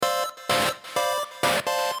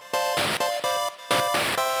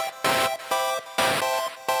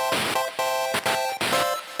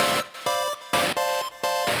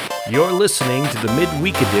You're listening to the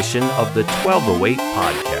midweek edition of the 1208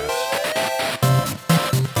 podcast.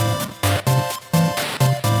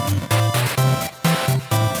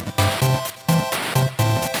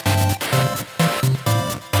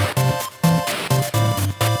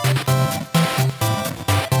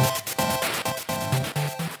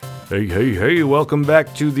 Hey, welcome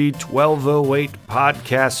back to the 1208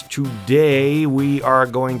 podcast. Today we are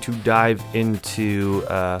going to dive into,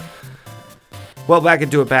 back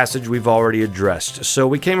into a passage we've already addressed. So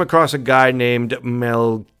we came across a guy named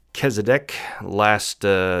Melchizedek last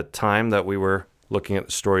time that we were looking at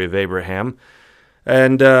the story of Abraham.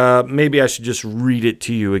 And maybe I should just read it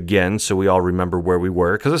to you again so we all remember where we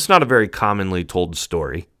were, because it's not a very commonly told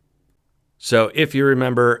story. So if you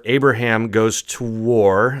remember, Abraham goes to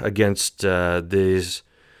war against these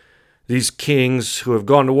kings who have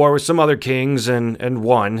gone to war with some other kings and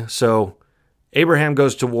won. So Abraham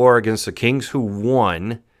goes to war against the kings who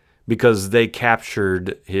won because they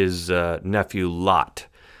captured his nephew Lot.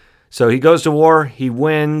 So he goes to war, he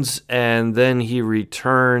wins, and then he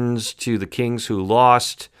returns to the kings who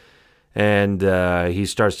lost, and he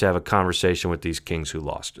starts to have a conversation with these kings who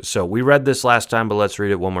lost. So we read this last time, but let's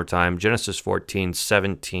read it one more time. Genesis 14,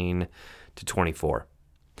 17 to 24.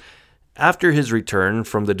 After his return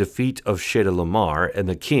from the defeat of Chedorlaomer and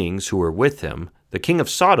the kings who were with him, the king of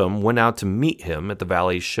Sodom went out to meet him at the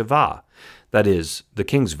valley Shavah, that is, the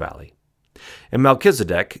king's valley. And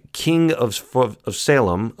Melchizedek, king of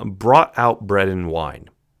Salem, brought out bread and wine.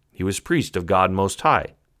 He was priest of God Most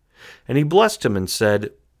High. And he blessed him and said,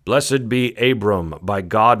 "Blessed be Abram by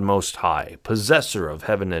God Most High, possessor of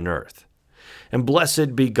heaven and earth. And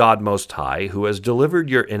blessed be God Most High, who has delivered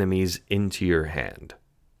your enemies into your hand."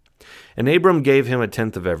 And Abram gave him a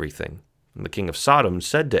tenth of everything. And the king of Sodom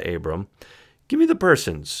said to Abram, "Give me the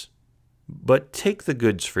persons, but take the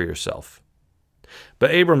goods for yourself."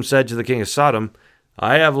 But Abram said to the king of Sodom,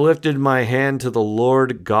 "I have lifted my hand to the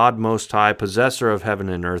Lord God Most High, possessor of heaven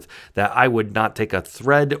and earth, that I would not take a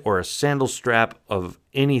thread or a sandal strap of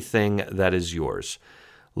anything that is yours,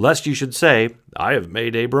 lest you should say, 'I have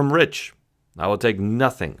made Abram rich.' I will take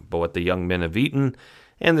nothing but what the young men have eaten,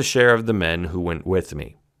 and the share of the men who went with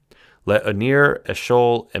me. Let Aner,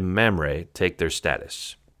 Eshcol, and Mamre take their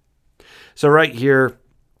status." So right here,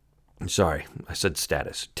 sorry, I said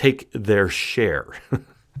status. Take their share.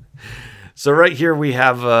 So right here we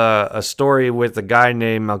have a story with a guy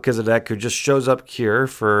named Melchizedek who just shows up here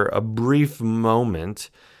for a brief moment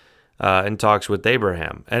and talks with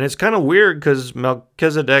Abraham. And it's kind of weird because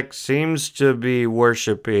Melchizedek seems to be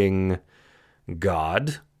worshiping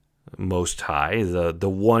God Most High, the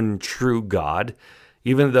one true God,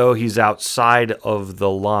 even though he's outside of the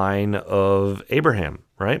line of Abraham,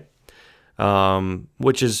 right?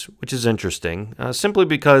 Which is interesting, simply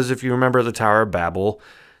because if you remember the Tower of Babel,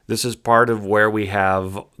 this is part of where we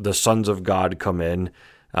have the sons of God come in,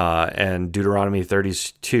 and Deuteronomy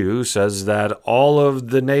 32 says that all of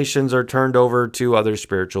the nations are turned over to other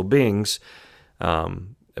spiritual beings,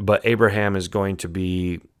 but Abraham is going to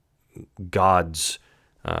be God's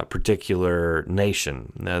particular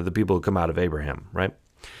nation, the people who come out of Abraham, right?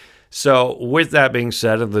 So with that being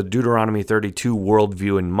said, of the Deuteronomy 32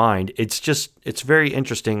 worldview in mind, it's very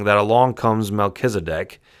interesting that along comes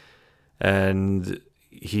Melchizedek, and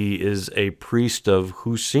he is a priest of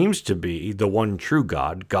who seems to be the one true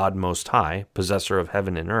God, God Most High, possessor of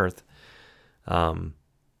heaven and earth. And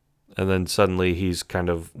then suddenly he's kind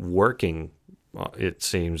of working, it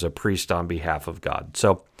seems, a priest on behalf of God.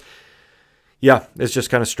 So, yeah, it's just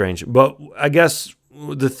kind of strange. But I guess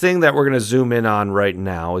the thing that we're going to zoom in on right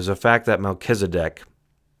now is the fact that Melchizedek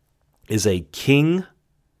is a king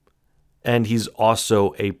and he's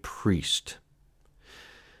also a priest.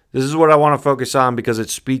 This is what I want to focus on because it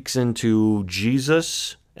speaks into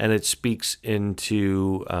Jesus and it speaks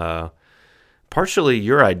into partially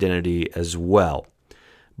your identity as well.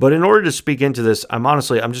 But in order to speak into this, I'm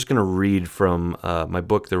just going to read from my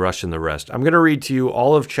book, The Rush and the Rest. I'm going to read to you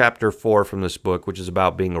all of chapter 4 from this book, which is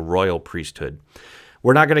about being a royal priesthood.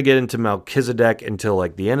 We're not going to get into Melchizedek until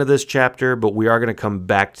like the end of this chapter, but we are going to come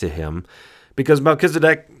back to him. Because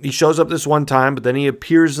Melchizedek, he shows up this one time, but then he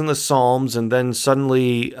appears in the Psalms, and then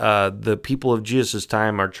suddenly the people of Jesus'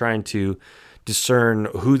 time are trying to discern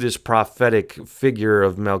who this prophetic figure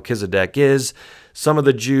of Melchizedek is. Some of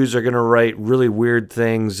the Jews are going to write really weird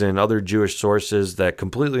things in other Jewish sources that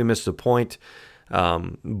completely miss the point,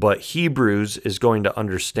 but Hebrews is going to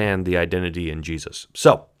understand the identity in Jesus.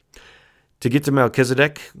 So, to get to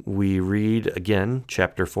Melchizedek, we read again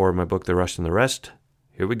chapter 4 of my book, The Rush and the Rest.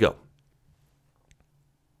 Here we go.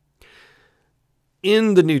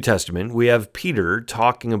 In the New Testament, we have Peter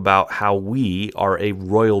talking about how we are a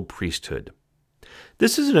royal priesthood.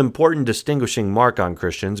 This is an important distinguishing mark on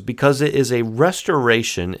Christians because it is a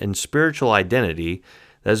restoration in spiritual identity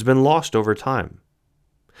that has been lost over time.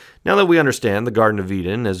 Now that we understand the Garden of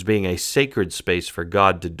Eden as being a sacred space for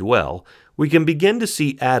God to dwell, we can begin to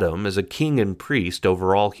see Adam as a king and priest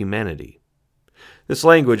over all humanity. This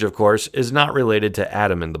language, of course, is not related to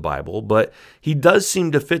Adam in the Bible, but he does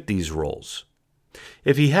seem to fit these roles.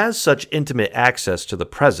 If he has such intimate access to the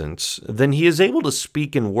presence, then he is able to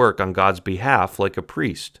speak and work on God's behalf like a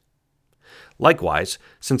priest. Likewise,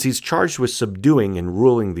 since he's charged with subduing and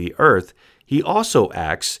ruling the earth, he also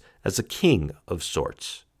acts as a king of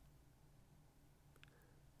sorts.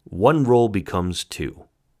 One role becomes two.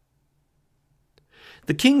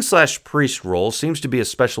 The king/priest role seems to be a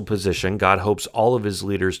special position God hopes all of his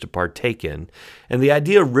leaders to partake in, and the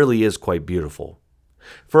idea really is quite beautiful.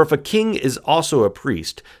 For if a king is also a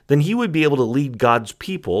priest, then he would be able to lead God's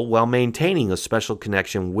people while maintaining a special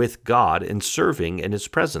connection with God and serving in his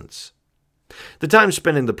presence. The time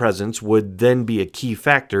spent in the presence would then be a key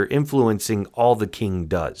factor influencing all the king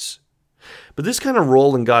does. But this kind of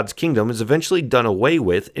role in God's kingdom is eventually done away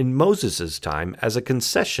with in Moses' time as a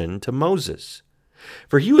concession to Moses.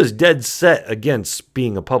 For he was dead set against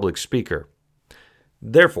being a public speaker.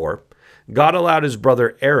 Therefore, God allowed his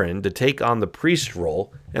brother Aaron to take on the priest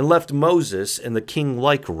role and left Moses in the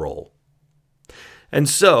king-like role. And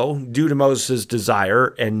so, due to Moses'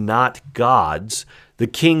 desire and not God's, the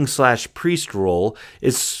king/priest role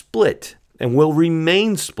is split and will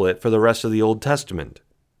remain split for the rest of the Old Testament.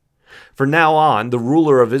 From now on, the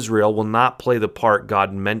ruler of Israel will not play the part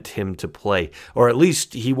God meant him to play, or at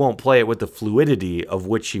least he won't play it with the fluidity of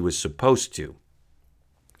which he was supposed to.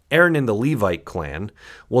 Aaron and the Levite clan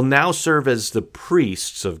will now serve as the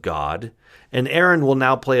priests of God, and Aaron will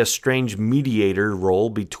now play a strange mediator role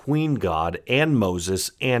between God and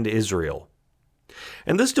Moses and Israel.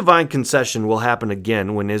 And this divine concession will happen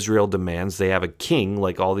again when Israel demands they have a king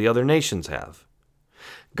like all the other nations have.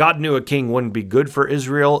 God knew a king wouldn't be good for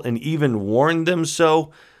Israel and even warned them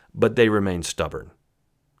so, but they remained stubborn.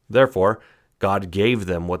 Therefore, God gave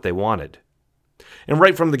them what they wanted. And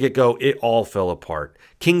right from the get-go, it all fell apart.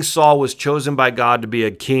 King Saul was chosen by God to be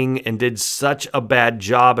a king and did such a bad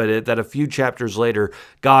job at it that a few chapters later,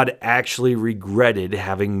 God actually regretted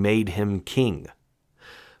having made him king.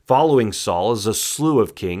 Following Saul is a slew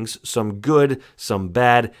of kings, some good, some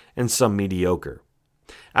bad, and some mediocre.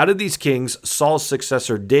 Out of these kings, Saul's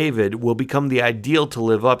successor David will become the ideal to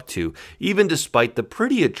live up to, even despite the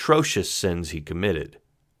pretty atrocious sins he committed.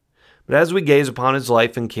 But as we gaze upon his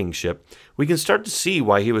life and kingship, we can start to see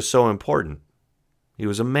why he was so important. He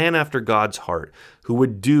was a man after God's heart who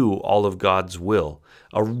would do all of God's will,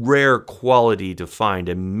 a rare quality to find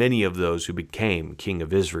in many of those who became king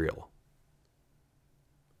of Israel.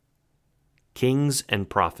 Kings and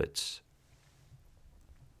prophets.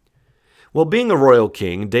 While being a royal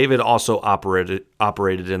king, David also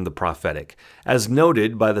operated in the prophetic, as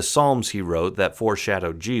noted by the Psalms he wrote that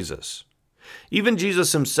foreshadowed Jesus. Even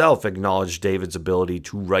Jesus himself acknowledged David's ability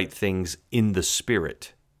to write things in the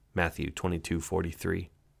Spirit, Matthew 22:43.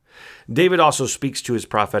 David also speaks to his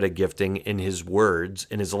prophetic gifting in his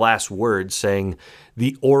last words, saying,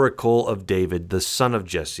 "The oracle of David, the son of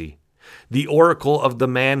Jesse, the oracle of the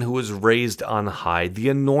man who was raised on high, the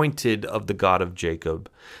anointed of the God of Jacob,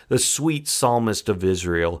 the sweet psalmist of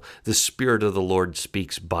Israel. The Spirit of the Lord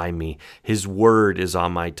speaks by me. His word is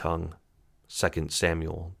on my tongue." 2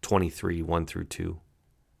 Samuel 23, 1-2.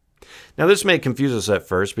 Now this may confuse us at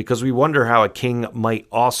first because we wonder how a king might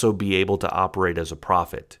also be able to operate as a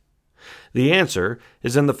prophet. The answer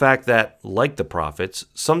is in the fact that, like the prophets,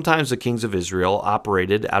 sometimes the kings of Israel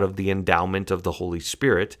operated out of the endowment of the Holy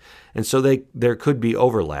Spirit, and so there could be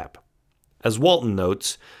overlap. As Walton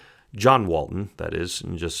notes, John Walton, that is,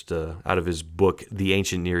 just out of his book, The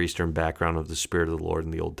Ancient Near Eastern Background of the Spirit of the Lord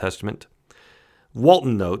in the Old Testament,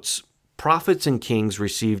 Walton notes, prophets and kings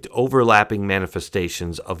received overlapping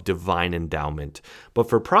manifestations of divine endowment, but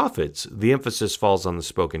for prophets, the emphasis falls on the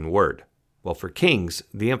spoken word, while for kings,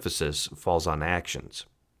 the emphasis falls on actions.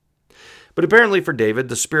 But apparently for David,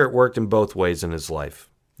 the Spirit worked in both ways in his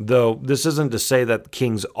life, though this isn't to say that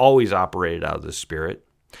kings always operated out of the Spirit.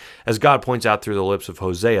 As God points out through the lips of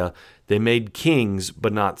Hosea, they made kings,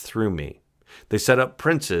 but not through me. They set up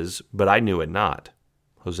princes, but I knew it not.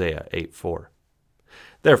 Hosea 8:4.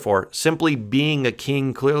 Therefore, simply being a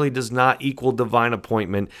king clearly does not equal divine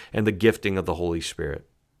appointment and the gifting of the Holy Spirit.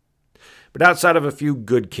 But outside of a few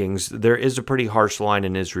good kings, there is a pretty harsh line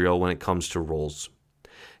in Israel when it comes to roles.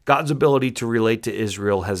 God's ability to relate to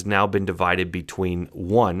Israel has now been divided between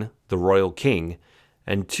 1, the royal king,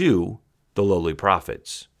 and 2, the lowly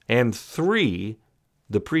prophets, and 3,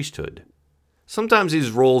 the priesthood. Sometimes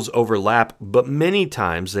these roles overlap, but many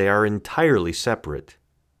times they are entirely separate.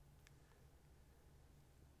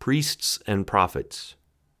 Priests and prophets.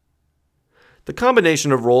 The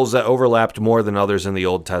combination of roles that overlapped more than others in the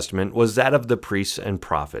Old Testament was that of the priests and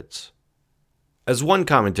prophets. As one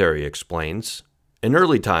commentary explains, in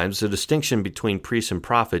early times the distinction between priest and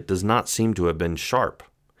prophet does not seem to have been sharp.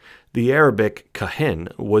 The Arabic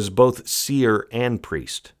kahin was both seer and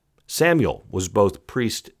priest. Samuel was both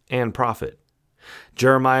priest and prophet.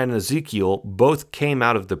 Jeremiah and Ezekiel both came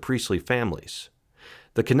out of the priestly families.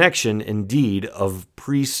 The connection, indeed, of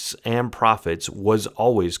priests and prophets was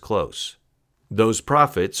always close. Those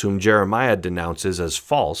prophets whom Jeremiah denounces as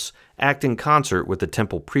false act in concert with the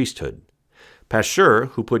temple priesthood. Pashur,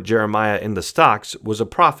 who put Jeremiah in the stocks, was a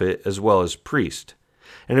prophet as well as priest.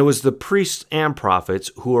 And it was the priests and prophets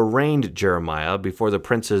who arraigned Jeremiah before the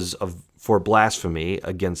princes for blasphemy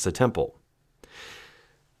against the temple.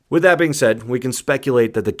 With that being said, we can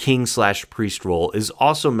speculate that the king/priest role is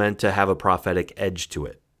also meant to have a prophetic edge to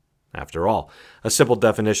it. After all, a simple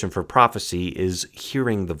definition for prophecy is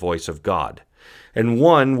hearing the voice of God. And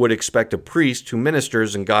one would expect a priest who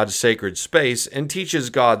ministers in God's sacred space and teaches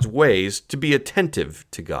God's ways to be attentive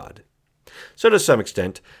to God. So to some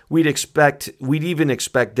extent, we'd even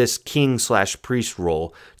expect this king/priest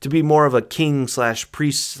role to be more of a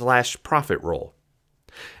king/priest/prophet role.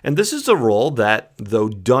 And this is a role that, though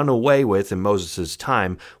done away with in Moses'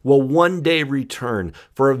 time, will one day return,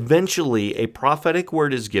 for eventually a prophetic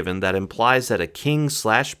word is given that implies that a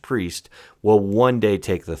king/priest will one day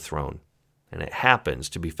take the throne. And it happens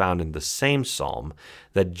to be found in the same psalm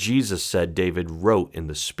that Jesus said David wrote in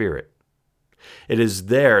the Spirit. It is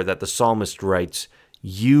there that the psalmist writes,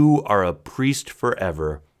 "You are a priest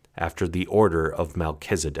forever after the order of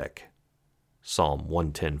Melchizedek." Psalm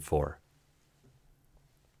 110:4.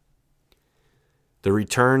 The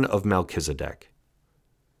return of Melchizedek.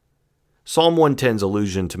 Psalm 110's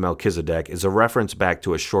allusion to Melchizedek is a reference back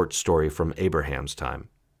to a short story from Abraham's time.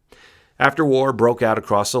 After war broke out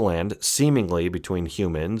across the land, seemingly between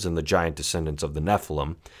humans and the giant descendants of the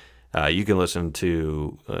Nephilim, you can listen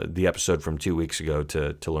to the episode from 2 weeks ago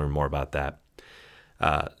to learn more about that.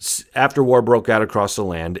 After war broke out across the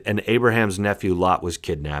land and Abraham's nephew Lot was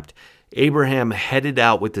kidnapped, Abraham headed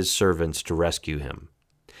out with his servants to rescue him.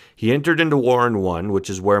 He entered into war and won,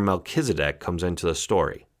 which is where Melchizedek comes into the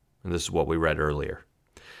story. And this is what we read earlier.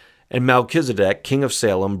 And Melchizedek, king of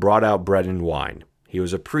Salem, brought out bread and wine. He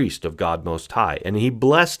was a priest of God Most High, and he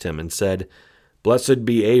blessed him and said, "Blessed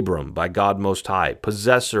be Abram by God Most High,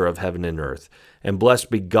 possessor of heaven and earth, and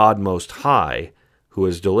blessed be God Most High, who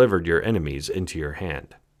has delivered your enemies into your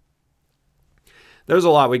hand." There's a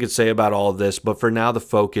lot we could say about all of this, but for now the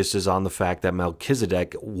focus is on the fact that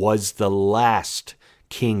Melchizedek was the last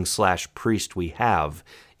king/priest we have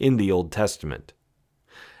in the Old Testament.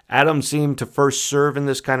 Adam seemed to first serve in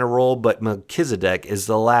this kind of role, but Melchizedek is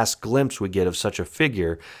the last glimpse we get of such a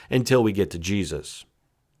figure until we get to Jesus.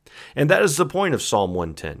 And that is the point of Psalm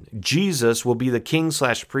 110. Jesus will be the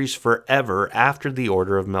king/priest forever after the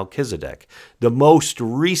order of Melchizedek, the most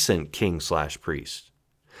recent king/priest.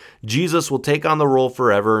 Jesus will take on the role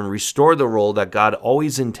forever and restore the role that God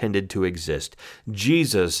always intended to exist.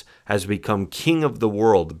 Jesus has become king of the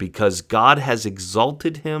world because God has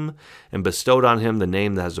exalted him and bestowed on him the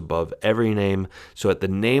name that is above every name. So at the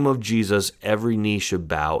name of Jesus, every knee should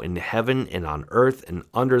bow in heaven and on earth and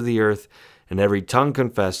under the earth, and every tongue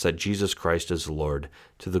confess that Jesus Christ is Lord,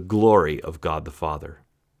 to the glory of God the Father.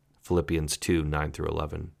 Philippians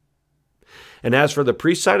 2:9-11. And as for the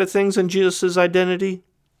priest side of things in Jesus' identity,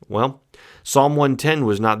 well, Psalm 110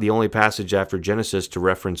 was not the only passage after Genesis to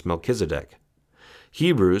reference Melchizedek.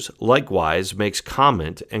 Hebrews, likewise, makes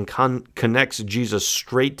comment and connects Jesus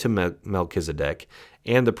straight to Melchizedek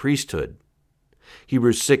and the priesthood.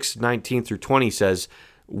 Hebrews 6:19-20 says,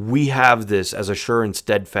 "We have this as a sure and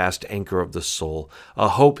steadfast anchor of the soul, a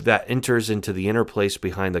hope that enters into the inner place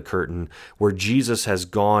behind the curtain, where Jesus has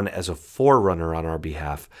gone as a forerunner on our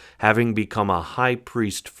behalf, having become a high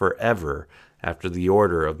priest forever after the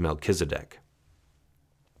order of Melchizedek."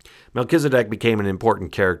 Melchizedek became an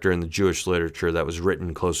important character in the Jewish literature that was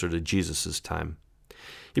written closer to Jesus' time.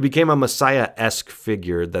 He became a Messiah-esque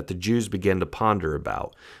figure that the Jews began to ponder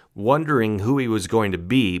about, wondering who he was going to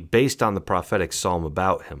be based on the prophetic psalm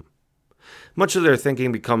about him. Much of their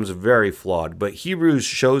thinking becomes very flawed, but Hebrews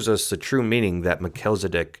shows us the true meaning that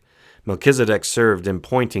Melchizedek served in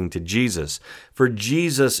pointing to Jesus. For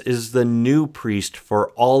Jesus is the new priest for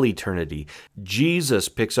all eternity. Jesus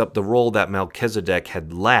picks up the role that Melchizedek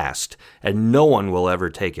had last, and no one will ever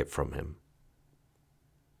take it from him.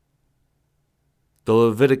 The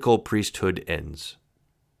Levitical priesthood ends.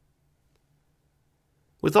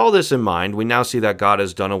 With all this in mind, we now see that God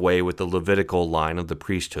has done away with the Levitical line of the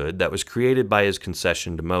priesthood that was created by his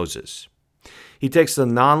concession to Moses. He takes the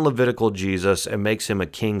non-Levitical Jesus and makes him a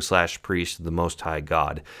king/priest of the Most High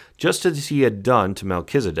God, just as he had done to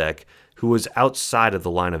Melchizedek, who was outside of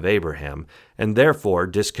the line of Abraham, and therefore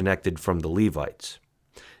disconnected from the Levites.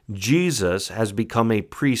 Jesus has become a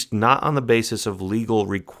priest not on the basis of legal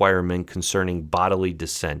requirement concerning bodily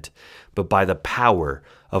descent, but by the power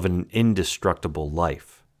of an indestructible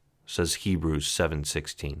life, says Hebrews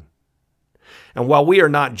 7:16. And while we are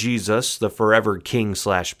not Jesus, the forever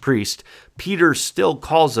king/priest, Peter still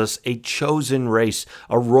calls us a chosen race,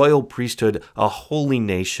 a royal priesthood, a holy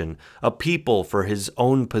nation, a people for his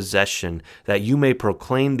own possession, that you may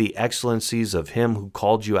proclaim the excellencies of him who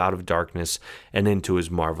called you out of darkness and into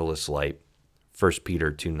his marvelous light. 1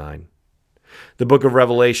 Peter 2:9. The book of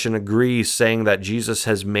Revelation agrees, saying that Jesus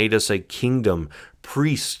has made us a kingdom,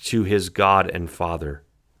 priests to his God and Father.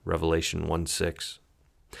 Revelation 1:6.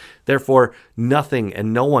 Therefore, nothing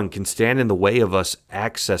and no one can stand in the way of us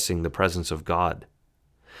accessing the presence of God.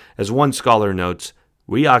 As one scholar notes,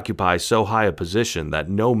 we occupy so high a position that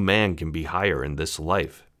no man can be higher in this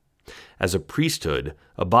life. As a priesthood,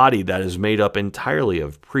 a body that is made up entirely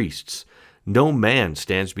of priests, no man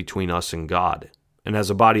stands between us and God. And as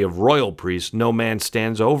a body of royal priests, no man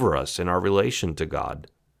stands over us in our relation to God.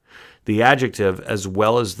 The adjective as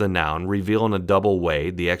well as the noun reveal in a double way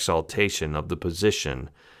the exaltation of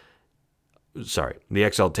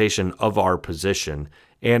our position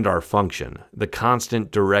and our function, the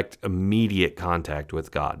constant, direct, immediate contact with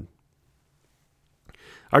God.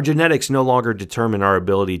 Our genetics no longer determine our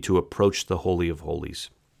ability to approach the Holy of Holies.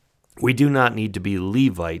 We do not need to be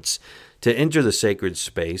Levites to enter the sacred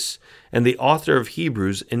space, and the author of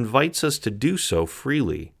Hebrews invites us to do so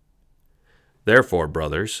freely. Therefore,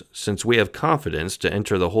 brothers, since we have confidence to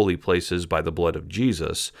enter the holy places by the blood of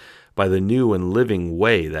Jesus, by the new and living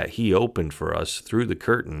way that he opened for us through the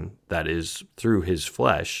curtain, that is, through his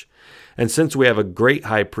flesh, and since we have a great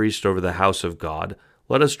high priest over the house of God,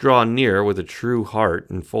 let us draw near with a true heart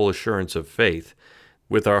and full assurance of faith,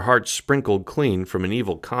 with our hearts sprinkled clean from an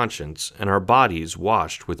evil conscience, and our bodies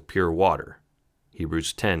washed with pure water.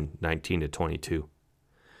 Hebrews 10:19-22.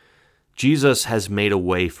 Jesus has made a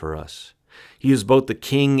way for us. He is both the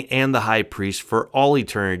king and the high priest for all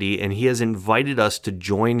eternity, and he has invited us to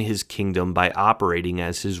join his kingdom by operating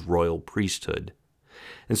as his royal priesthood.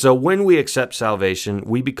 And so when we accept salvation,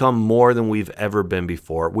 we become more than we've ever been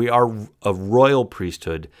before. We are a royal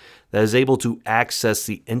priesthood that is able to access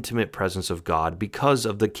the intimate presence of God because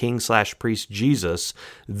of the king/priest Jesus,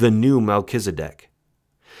 the new Melchizedek.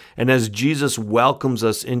 And as Jesus welcomes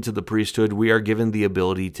us into the priesthood, we are given the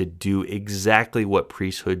ability to do exactly what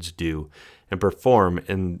priesthoods do and perform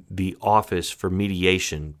in the office for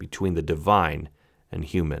mediation between the divine and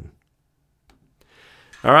human.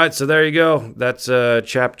 All right, so there you go. That's a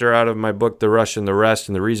chapter out of my book, The Rush and the Rest.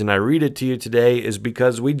 And the reason I read it to you today is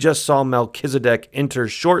because we just saw Melchizedek enter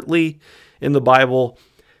shortly in the Bible.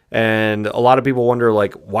 And a lot of people wonder,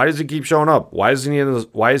 like, why does he keep showing up? Why is he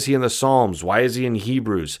in the Psalms? Why is he in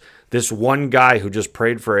Hebrews? This one guy who just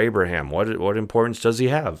prayed for Abraham, what importance does he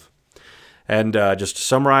have? And just to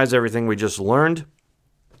summarize everything we just learned,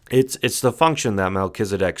 it's the function that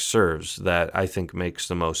Melchizedek serves that I think makes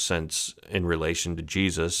the most sense in relation to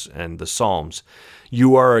Jesus and the Psalms.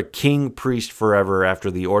 You are a king priest forever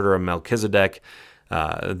after the order of Melchizedek.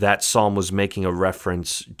 That psalm was making a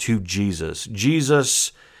reference to Jesus.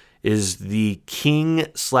 Jesus is the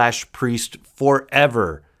king/priest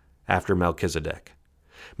forever after Melchizedek.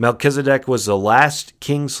 Melchizedek was the last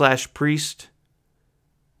king/priest,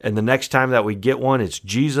 and the next time that we get one, it's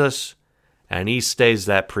Jesus, and he stays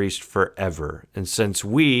that priest forever. And since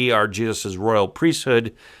we are Jesus' royal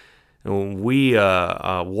priesthood, and we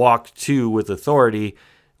walk too with authority,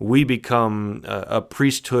 we become a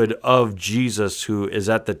priesthood of Jesus who is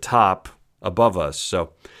at the top above us.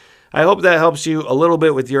 So I hope that helps you a little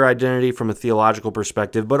bit with your identity from a theological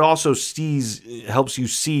perspective, but also helps you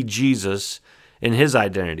see Jesus in his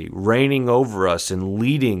identity, reigning over us and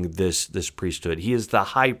leading this priesthood. He is the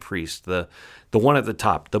high priest, the one at the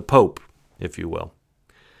top, the Pope, if you will.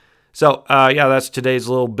 So, that's today's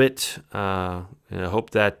little bit. And I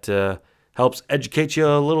hope that helps educate you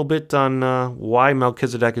a little bit on why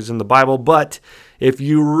Melchizedek is in the Bible. But if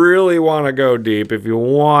you really want to go deep, if you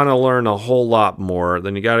want to learn a whole lot more,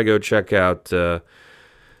 then you got to go check out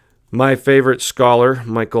my favorite scholar,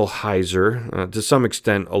 Michael Heiser. To some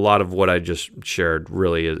extent, a lot of what I just shared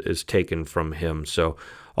really is taken from him. So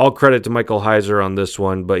all credit to Michael Heiser on this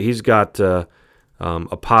one, but he's got a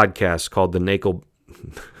podcast called the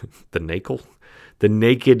the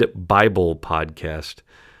Naked Bible podcast.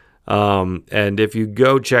 And if you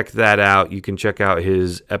go check that out, you can check out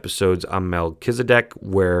his episodes on Melchizedek,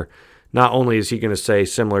 where not only is he going to say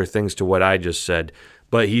similar things to what I just said,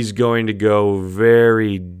 but he's going to go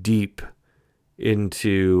very deep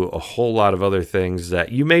into a whole lot of other things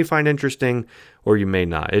that you may find interesting or you may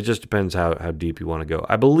not. It just depends how deep you want to go.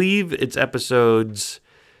 I believe it's episodes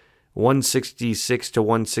 166 to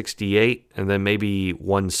 168, and then maybe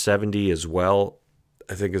 170 as well,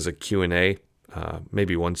 I think is a Q&A,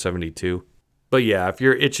 maybe 172. But yeah, if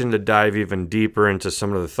you're itching to dive even deeper into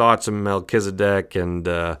some of the thoughts of Melchizedek and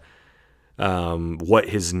what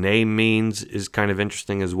his name means is kind of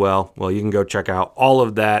interesting as well. Well, you can go check out all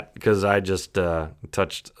of that because I just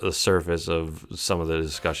touched the surface of some of the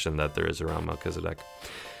discussion that there is around Melchizedek.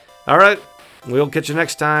 All right, we'll catch you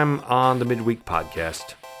next time on the Midweek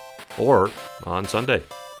Podcast, or on Sunday,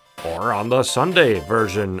 or on the Sunday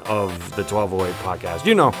version of the 1208 Podcast.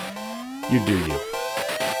 You know, you do you.